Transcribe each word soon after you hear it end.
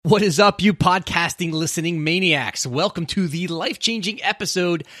What is up, you podcasting listening maniacs? Welcome to the life-changing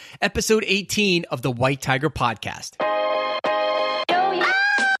episode 18 of the White Tiger Podcast.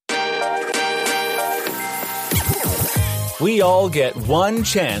 We all get one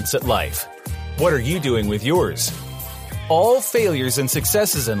chance at life. What are you doing with yours? All failures and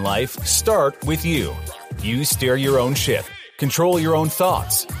successes in life start with you. You steer your own ship, control your own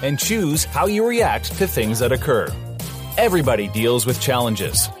thoughts, and choose how you react to things that occur. Everybody deals with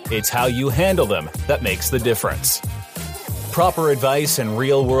challenges. It's how you handle them that makes the difference. Proper advice and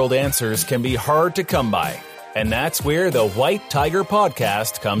real-world answers can be hard to come by, and that's where the White Tiger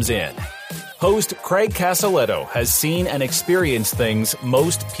Podcast comes in. Host Craig Casaletto has seen and experienced things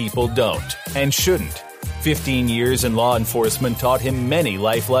most people don't and shouldn't. 15 years in law enforcement taught him many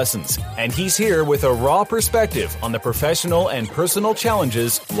life lessons, and he's here with a raw perspective on the professional and personal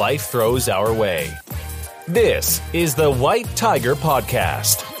challenges life throws our way. This is the White Tiger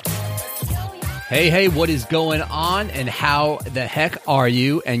Podcast. Hey, what is going on and how the heck are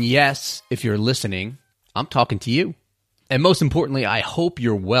you? And yes, if you're listening, I'm talking to you. And most importantly, I hope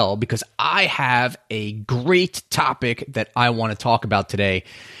you're well because I have a great topic that I want to talk about today.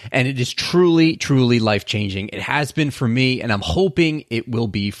 And it is truly, truly life-changing. It has been for me, and I'm hoping it will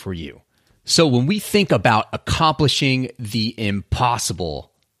be for you. So when we think about accomplishing the impossible,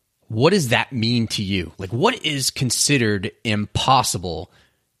 what does that mean to you? Like, what is considered impossible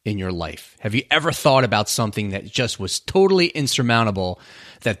in your life? Have you ever thought about something that just was totally insurmountable,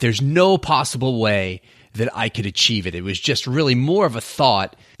 that there's no possible way that I could achieve it? It was just really more of a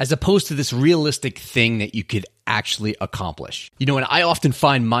thought as opposed to this realistic thing that you could actually accomplish. You know, and I often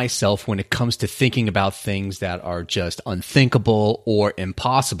find myself when it comes to thinking about things that are just unthinkable or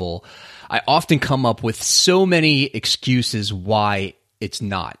impossible, I often come up with so many excuses why it's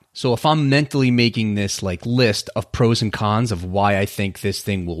not. So if I'm mentally making this like list of pros and cons of why I think this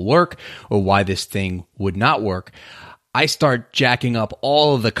thing will work or why this thing would not work, I start jacking up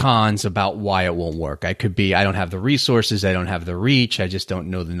all of the cons about why it won't work. I don't have the resources, I don't have the reach, I just don't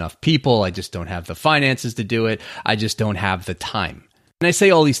know enough people, I just don't have the finances to do it, I just don't have the time. And I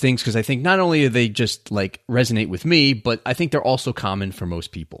say all these things because I think not only do they just like resonate with me, but I think they're also common for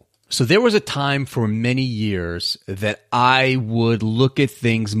most people. So there was a time for many years that I would look at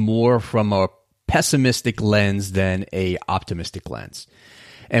things more from a pessimistic lens than a optimistic lens.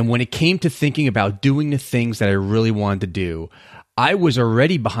 And when it came to thinking about doing the things that I really wanted to do, I was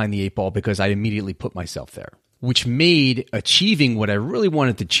already behind the eight ball because I immediately put myself there, which made achieving what I really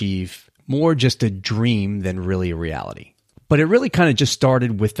wanted to achieve more just a dream than really a reality. But it really kind of just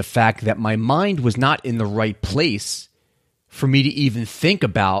started with the fact that my mind was not in the right place for me to even think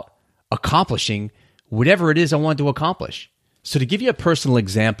about accomplishing whatever it is I wanted to accomplish. So to give you a personal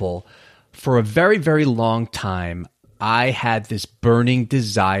example, for a very, very long time, I had this burning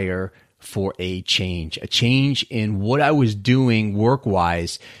desire for a change in what I was doing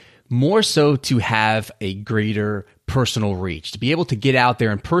work-wise, more so to have a greater personal reach, to be able to get out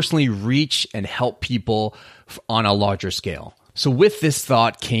there and personally reach and help people on a larger scale. So with this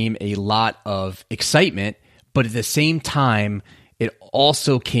thought came a lot of excitement, but at the same time, it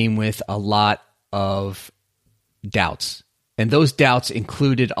also came with a lot of doubts. And those doubts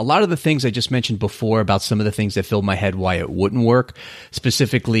included a lot of the things I just mentioned before about some of the things that filled my head why it wouldn't work,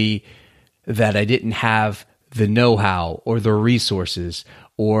 specifically that I didn't have the know-how or the resources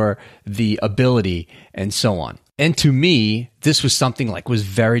or the ability and so on. And to me, this was something like was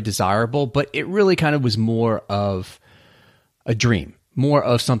very desirable, but it really kind of was more of a dream. More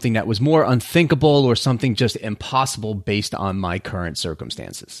of something that was more unthinkable or something just impossible based on my current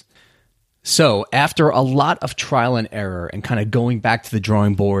circumstances. So after a lot of trial and error and kind of going back to the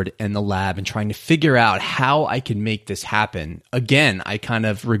drawing board and the lab and trying to figure out how I can make this happen, again, I kind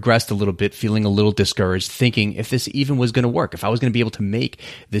of regressed a little bit, feeling a little discouraged, thinking if this even was going to work, if I was going to be able to make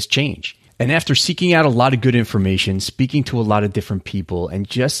this change. And after seeking out a lot of good information, speaking to a lot of different people, and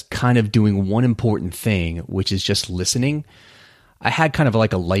just kind of doing one important thing, which is just listening, I had kind of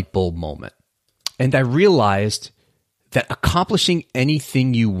like a light bulb moment. And I realized that accomplishing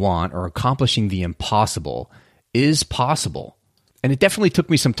anything you want or accomplishing the impossible is possible. And it definitely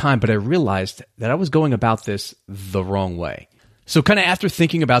took me some time, but I realized that I was going about this the wrong way. So kind of after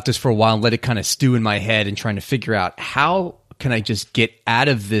thinking about this for a while and let it kind of stew in my head and trying to figure out how can I just get out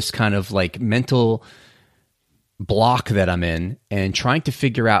of this kind of like mental block that I'm in and trying to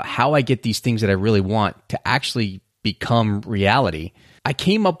figure out how I get these things that I really want to actually become reality, I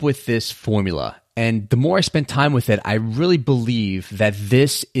came up with this formula. And the more I spent time with it, I really believe that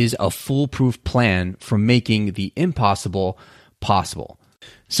this is a foolproof plan for making the impossible possible.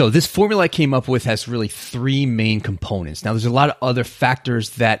 So this formula I came up with has really three main components. Now, there's a lot of other factors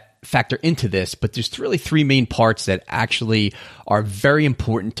that factor into this, but there's really three main parts that actually are very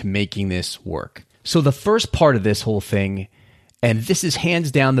important to making this work. So the first part of this whole thing, and this is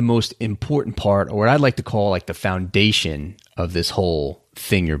hands down the most important part, or what I'd like to call like the foundation of this whole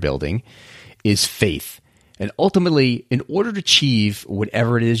thing you're building, is faith. And ultimately, in order to achieve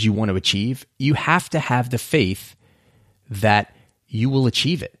whatever it is you want to achieve, you have to have the faith that you will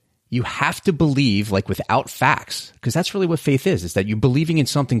achieve it. You have to believe, like, without facts, because that's really what faith is that you're believing in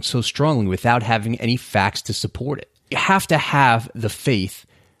something so strongly without having any facts to support it. You have to have the faith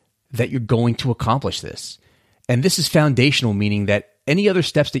that you're going to accomplish this. And this is foundational, meaning that any other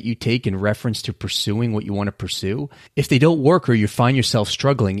steps that you take in reference to pursuing what you want to pursue, if they don't work or you find yourself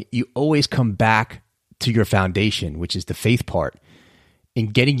struggling, you always come back to your foundation, which is the faith part, in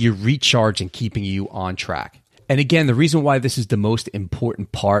getting you recharged and keeping you on track. And again, the reason why this is the most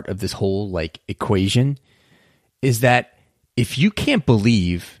important part of this whole like equation is that if you can't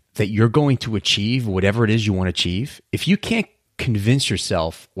believe that you're going to achieve whatever it is you want to achieve, if you can't convince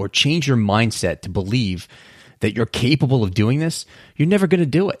yourself or change your mindset to believe that you're capable of doing this, you're never going to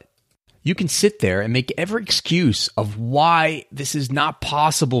do it. You can sit there and make every excuse of why this is not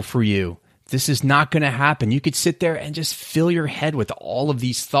possible for you. This is not going to happen. You could sit there and just fill your head with all of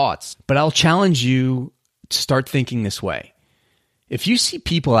these thoughts. But I'll challenge you to start thinking this way. If you see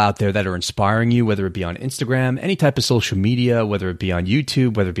people out there that are inspiring you, whether it be on Instagram, any type of social media, whether it be on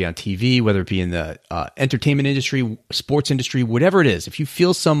YouTube, whether it be on TV, whether it be in the entertainment industry, sports industry, whatever it is, if you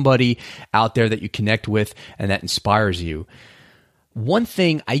feel somebody out there that you connect with and that inspires you, one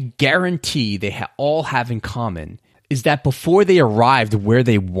thing I guarantee they all have in common is that before they arrived where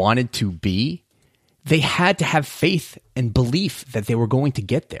they wanted to be, they had to have faith and belief that they were going to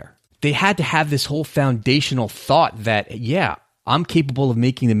get there. They had to have this whole foundational thought that, yeah, I'm capable of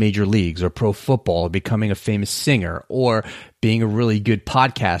making the major leagues or pro football or becoming a famous singer or being a really good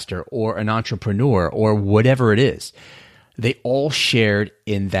podcaster or an entrepreneur or whatever it is. They all shared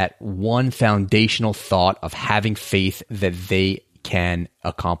in that one foundational thought of having faith that they can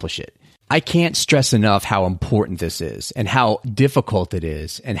accomplish it. I can't stress enough how important this is and how difficult it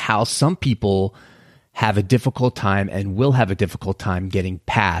is and how some people have a difficult time and will have a difficult time getting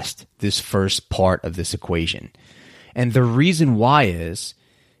past this first part of this equation. And the reason why is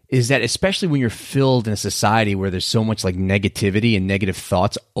that especially when you're filled in a society where there's so much like negativity and negative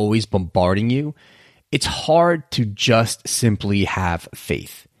thoughts always bombarding you, it's hard to just simply have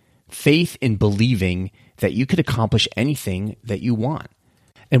faith. Faith in believing that you could accomplish anything that you want.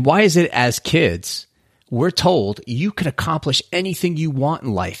 And why is it as kids, we're told you could accomplish anything you want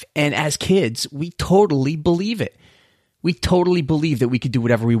in life. And as kids, we totally believe it. We totally believe that we could do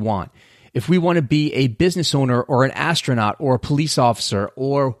whatever we want. If we want to be a business owner or an astronaut or a police officer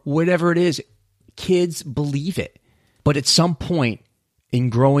or whatever it is, kids believe it. But at some point in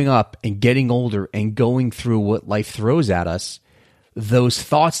growing up and getting older and going through what life throws at us, those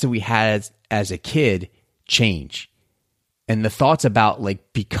thoughts that we had as a kid change. And the thoughts about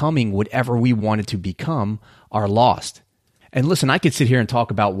like becoming whatever we wanted to become are lost. And listen, I could sit here and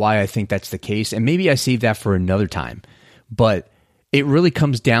talk about why I think that's the case, and maybe I save that for another time. But it really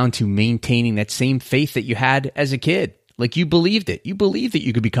comes down to maintaining that same faith that you had as a kid. Like you believed it. You believed that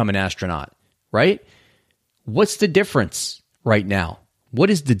you could become an astronaut, right? What's the difference right now? What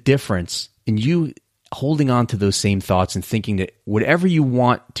is the difference in you holding on to those same thoughts and thinking that whatever you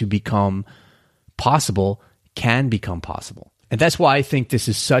want to become possible can become possible? And that's why I think this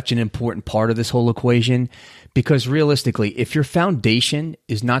is such an important part of this whole equation, because realistically, if your foundation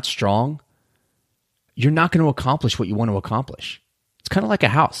is not strong, you're not going to accomplish what you want to accomplish. It's kind of like a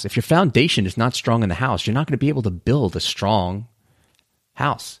house. If your foundation is not strong in the house, you're not going to be able to build a strong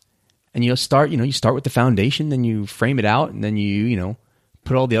house. And you start with the foundation, then you frame it out, and then you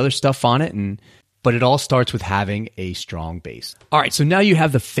put all the other stuff on it, but it all starts with having a strong base. All right, so now you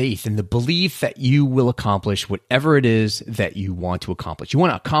have the faith and the belief that you will accomplish whatever it is that you want to accomplish. You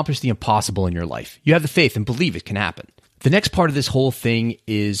want to accomplish the impossible in your life. You have the faith and believe it can happen. The next part of this whole thing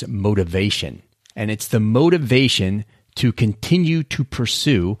is motivation. And it's the motivation to continue to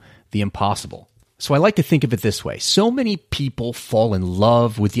pursue the impossible. So I like to think of it this way. So many people fall in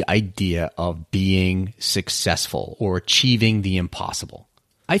love with the idea of being successful or achieving the impossible.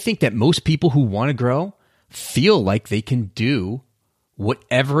 I think that most people who want to grow feel like they can do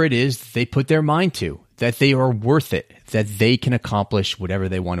whatever it is they put their mind to, that they are worth it, that they can accomplish whatever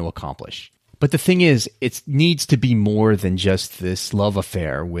they want to accomplish. But the thing is, it needs to be more than just this love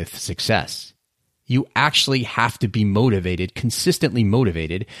affair with success. You actually have to be motivated, consistently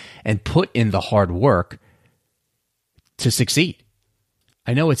motivated, and put in the hard work to succeed.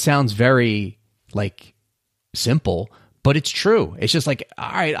 I know it sounds very like simple, but it's true. It's just like,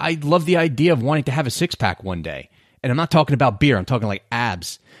 all right, I love the idea of wanting to have a six pack one day. And I'm not talking about beer. I'm talking like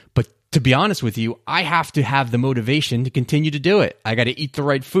abs. But to be honest with you, I have to have the motivation to continue to do it. I got to eat the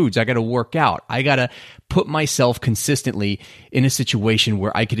right foods. I got to work out. I got to put myself consistently in a situation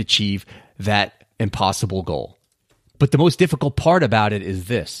where I could achieve that impossible goal. But the most difficult part about it is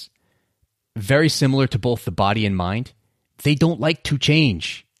this. Very similar to both the body and mind, they don't like to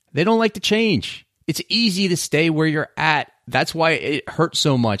change. They don't like to change. It's easy to stay where you're at. That's why it hurts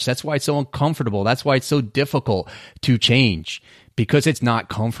so much. That's why it's so uncomfortable. That's why it's so difficult to change, because it's not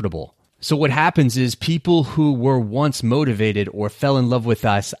comfortable. So what happens is people who were once motivated or fell in love with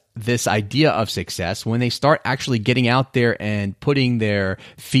this idea of success, when they start actually getting out there and putting their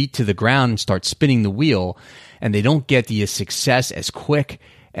feet to the ground and start spinning the wheel, and they don't get the success as quick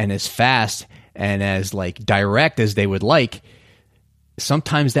and as fast and as like direct as they would like,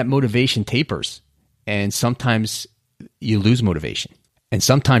 sometimes that motivation tapers, and sometimes you lose motivation. And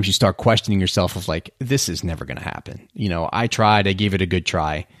sometimes you start questioning yourself of like, this is never going to happen. You know, I tried, I gave it a good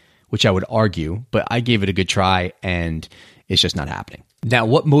try, which I would argue, but I gave it a good try and it's just not happening. Now,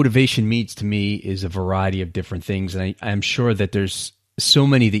 what motivation means to me is a variety of different things. And I'm sure that there's so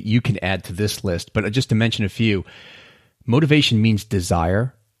many that you can add to this list, but just to mention a few, motivation means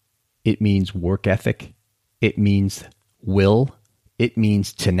desire. It means work ethic. It means will. It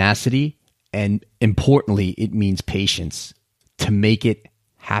means tenacity. And importantly, it means patience to make it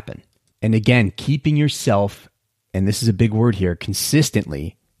happen. And again, keeping yourself, and this is a big word here,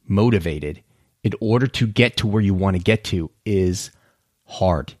 consistently motivated in order to get to where you want to get to is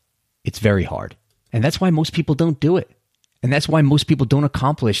hard. It's very hard. And that's why most people don't do it. And that's why most people don't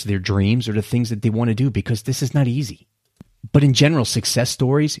accomplish their dreams or the things that they want to do, because this is not easy. But in general, success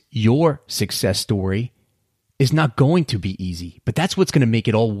stories, your success story is not going to be easy, but that's what's going to make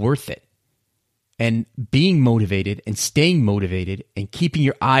it all worth it. And being motivated and staying motivated and keeping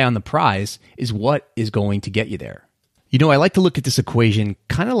your eye on the prize is what is going to get you there. You know, I like to look at this equation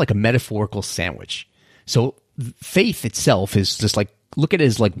kind of like a metaphorical sandwich. So faith itself is just like, look at it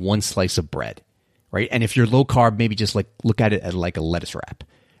as like one slice of bread, right? And if you're low carb, maybe just like look at it as like a lettuce wrap,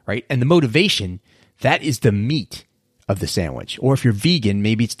 right? And the motivation, that is the meat of the sandwich. Or if you're vegan,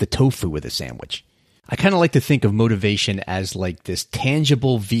 maybe it's the tofu of the sandwich. I kind of like to think of motivation as like this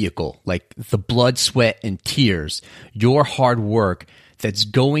tangible vehicle, like the blood, sweat, and tears, your hard work that's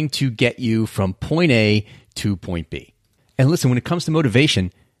going to get you from point A to point B. And listen, when it comes to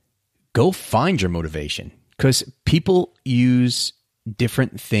motivation, go find your motivation, because people use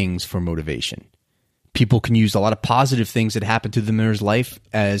different things for motivation. People can use a lot of positive things that happen to them in their life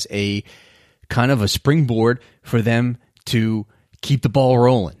as a kind of a springboard for them to keep the ball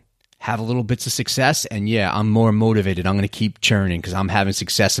rolling. Have a little bits of success, and yeah, I'm more motivated. I'm going to keep churning because I'm having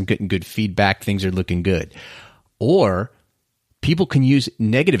success. I'm getting good feedback. Things are looking good. Or people can use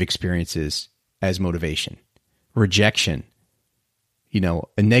negative experiences as motivation. Rejection. You know,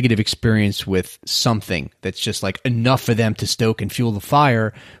 a negative experience with something that's just like enough for them to stoke and fuel the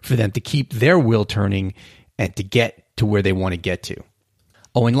fire for them to keep their wheel turning and to get to where they want to get to.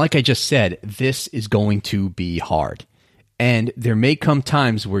 Oh, and like I just said, this is going to be hard. And there may come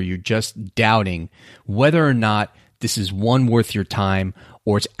times where you're just doubting whether or not this is one worth your time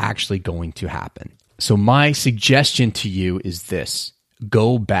or it's actually going to happen. So my suggestion to you is this: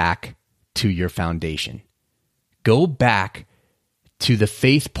 go back to your foundation. Go back to the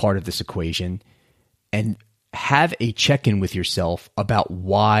faith part of this equation and have a check-in with yourself about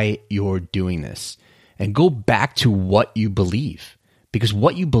why you're doing this. And go back to what you believe. Because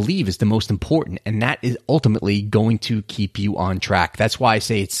what you believe is the most important, and that is ultimately going to keep you on track. That's why I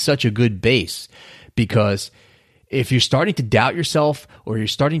say it's such a good base, because if you're starting to doubt yourself or you're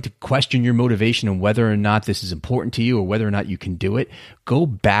starting to question your motivation and whether or not this is important to you or whether or not you can do it, go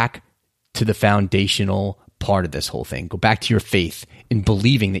back to the foundational part of this whole thing. Go back to your faith in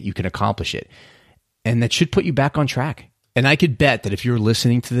believing that you can accomplish it. And that should put you back on track. And I could bet that if you're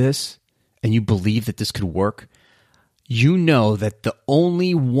listening to this and you believe that this could work, you know that the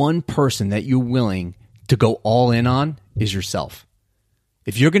only one person that you're willing to go all in on is yourself.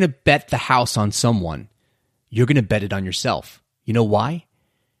 If you're going to bet the house on someone, you're going to bet it on yourself. You know why?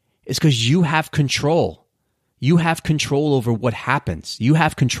 It's because you have control. You have control over what happens. You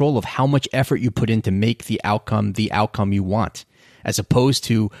have control of how much effort you put in to make the outcome you want, as opposed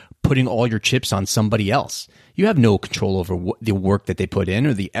to putting all your chips on somebody else. You have no control over the work that they put in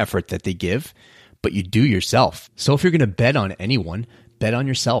or the effort that they give, but you do yourself. So if you're going to bet on anyone, bet on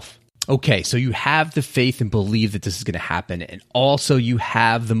yourself. Okay, so you have the faith and believe that this is going to happen, and also you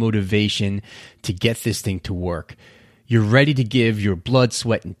have the motivation to get this thing to work. You're ready to give your blood,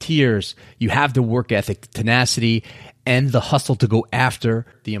 sweat, and tears. You have the work ethic, the tenacity, and the hustle to go after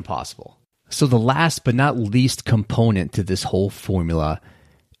the impossible. So the last but not least component to this whole formula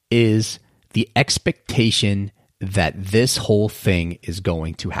is the expectation that this whole thing is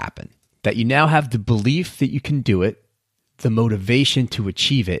going to happen. That you now have the belief that you can do it, the motivation to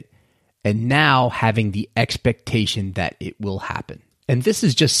achieve it, and now having the expectation that it will happen. And this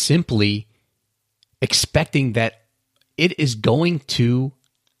is just simply expecting that it is going to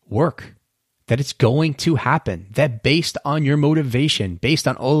work, that it's going to happen, that based on your motivation, based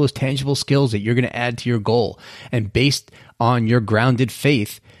on all those tangible skills that you're going to add to your goal, and based on your grounded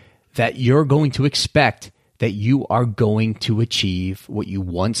faith, that you're going to expect that you are going to achieve what you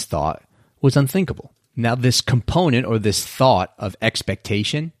once thought was unthinkable. Now, this component or this thought of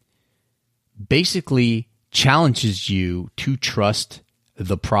expectation basically challenges you to trust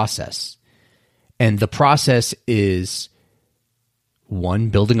the process. And the process is, one,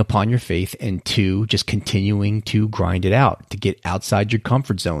 building upon your faith, and two, just continuing to grind it out, to get outside your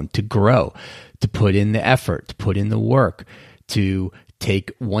comfort zone, to grow, to put in the effort, to put in the work, to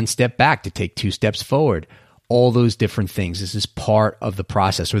take one step back, to take two steps forward, all those different things. This is part of the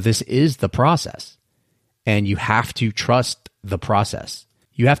process, or this is the process. And you have to trust the process.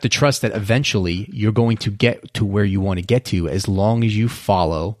 You have to trust that eventually you're going to get to where you want to get to as long as you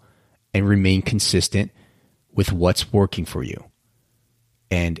follow and remain consistent with what's working for you.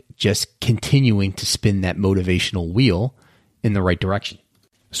 And just continuing to spin that motivational wheel in the right direction.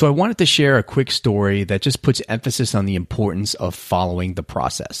 So I wanted to share a quick story that just puts emphasis on the importance of following the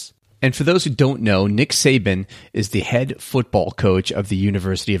process. And for those who don't know, Nick Saban is the head football coach of the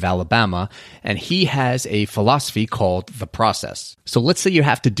University of Alabama, and he has a philosophy called the process. So let's say you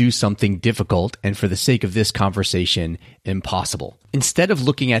have to do something difficult, and for the sake of this conversation, impossible. Instead of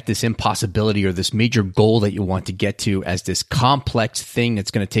looking at this impossibility or this major goal that you want to get to as this complex thing that's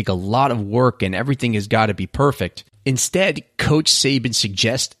going to take a lot of work and everything has got to be perfect, instead, Coach Saban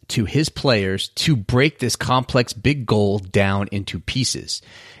suggests to his players to break this complex big goal down into pieces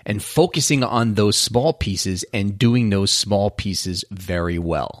and focusing on those small pieces and doing those small pieces very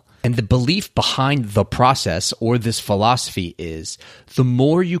well. And the belief behind the process or this philosophy is the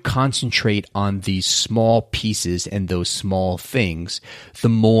more you concentrate on these small pieces and those small things, the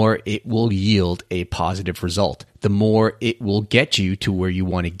more it will yield a positive result. The more it will get you to where you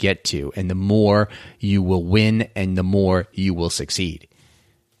want to get to, and the more you will win and the more you will succeed.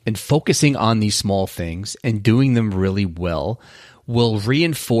 And focusing on these small things and doing them really well will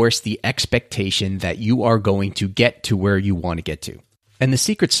reinforce the expectation that you are going to get to where you want to get to. And the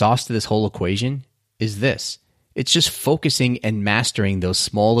secret sauce to this whole equation is this. It's just focusing and mastering those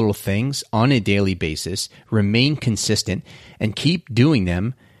small little things on a daily basis, remain consistent, and keep doing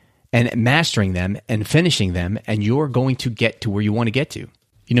them and mastering them and finishing them, and you're going to get to where you want to get to.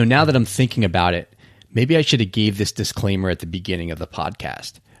 You know, now that I'm thinking about it, maybe I should have gave this disclaimer at the beginning of the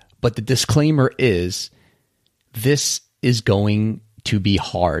podcast. But the disclaimer is, this is going to be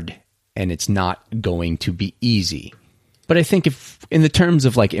hard, and it's not going to be easy. But I think if in the terms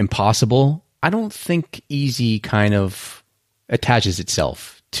of like impossible, I don't think easy kind of attaches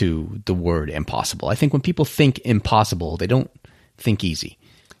itself to the word impossible. I think when people think impossible, they don't think easy.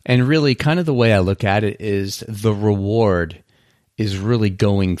 And really kind of the way I look at it is the reward is really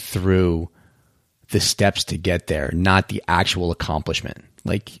going through the steps to get there, not the actual accomplishment.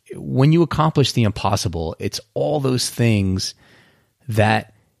 Like when you accomplish the impossible, it's all those things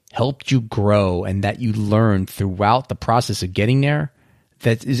that helped you grow and that you learned throughout the process of getting there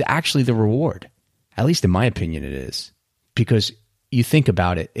that is actually the reward. At least in my opinion, it is. Because you think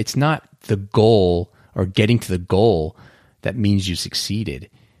about it, it's not the goal or getting to the goal that means you succeeded.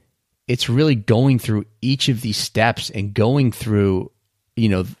 It's really going through each of these steps and going through, you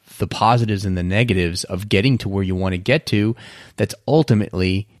know, the positives and the negatives of getting to where you want to get to is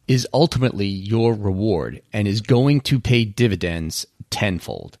ultimately your reward and is going to pay dividends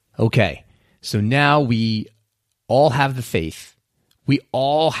tenfold. Okay, so now we all have the faith. We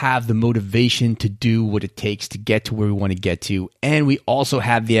all have the motivation to do what it takes to get to where we want to get to. And we also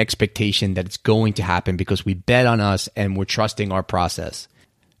have the expectation that it's going to happen because we bet on us and we're trusting our process.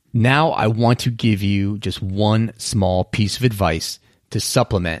 Now I want to give you just one small piece of advice to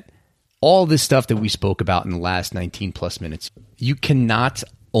supplement all this stuff that we spoke about in the last 19 plus minutes. You cannot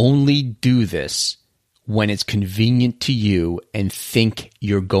only do this when it's convenient to you and think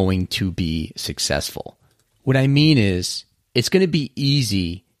you're going to be successful. What I mean is, it's going to be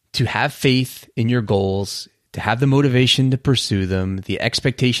easy to have faith in your goals, to have the motivation to pursue them, the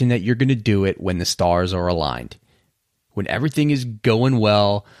expectation that you're going to do it when the stars are aligned. When everything is going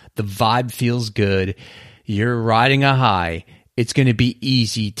well, the vibe feels good, you're riding a high, it's going to be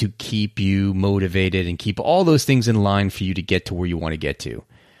easy to keep you motivated and keep all those things in line for you to get to where you want to get to.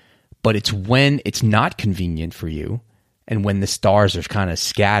 But it's when it's not convenient for you and when the stars are kind of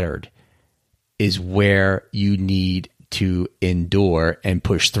scattered is where you need to endure and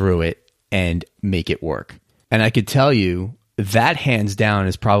push through it and make it work. And I could tell you that hands down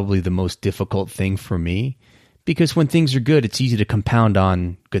is probably the most difficult thing for me, because when things are good, it's easy to compound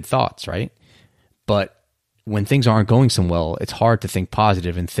on good thoughts, right? But when things aren't going so well, it's hard to think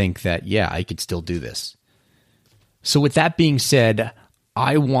positive and think that, yeah, I could still do this. So with that being said,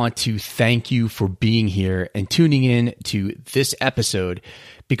 I want to thank you for being here and tuning in to this episode,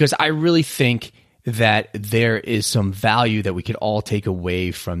 because I really think that there is some value that we could all take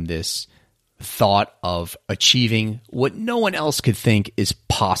away from this thought of achieving what no one else could think is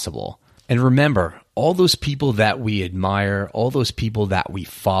possible. And remember, all those people that we admire, all those people that we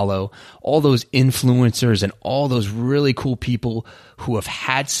follow, all those influencers and all those really cool people who have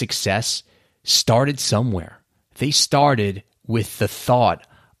had success started somewhere. They started with the thought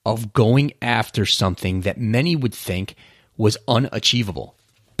of going after something that many would think was unachievable.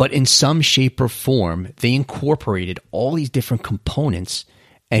 But in some shape or form, they incorporated all these different components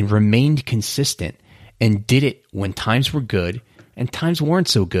and remained consistent and did it when times were good and times weren't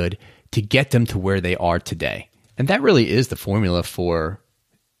so good to get them to where they are today. And that really is the formula for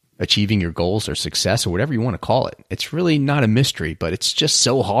achieving your goals or success or whatever you want to call it. It's really not a mystery, but it's just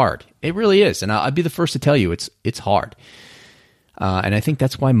so hard. It really is. And I'd be the first to tell you it's hard. And I think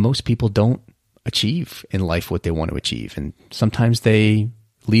that's why most people don't achieve in life what they want to achieve. And sometimes they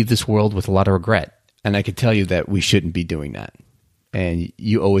leave this world with a lot of regret. And I can tell you that we shouldn't be doing that. And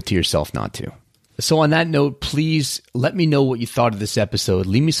you owe it to yourself not to. So on that note, please let me know what you thought of this episode.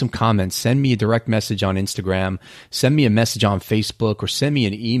 Leave me some comments. Send me a direct message on Instagram. Send me a message on Facebook, or send me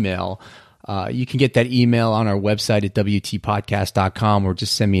an email. You can get that email on our website at wtpodcast.com, or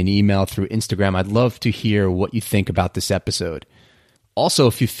just send me an email through Instagram. I'd love to hear what you think about this episode. Also,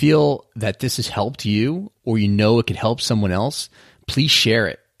 if you feel that this has helped you, or you know it could help someone else, please share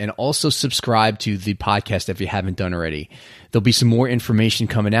it. And also subscribe to the podcast if you haven't done already. There'll be some more information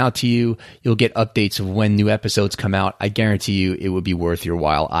coming out to you. You'll get updates of when new episodes come out. I guarantee you it would be worth your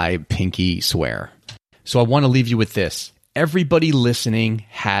while. I pinky swear. So I want to leave you with this. Everybody listening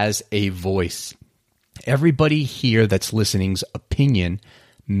has a voice. Everybody here that's listening's opinion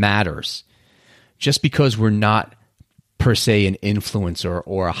matters. Just because we're not per se an influencer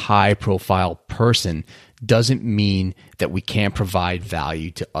or a high profile person doesn't mean that we can't provide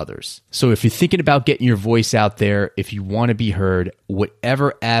value to others. So if you're thinking about getting your voice out there, if you want to be heard,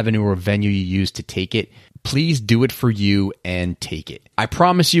 whatever avenue or venue you use to take it, please do it for you and take it. I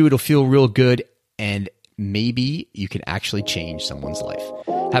promise you it'll feel real good, and maybe you can actually change someone's life.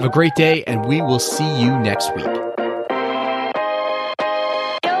 Have a great day, and we will see you next week.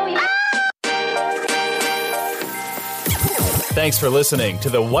 Thanks for listening to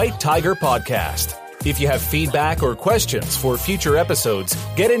the White Tiger Podcast. If you have feedback or questions for future episodes,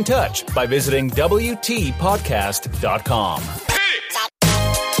 get in touch by visiting WTPodcast.com.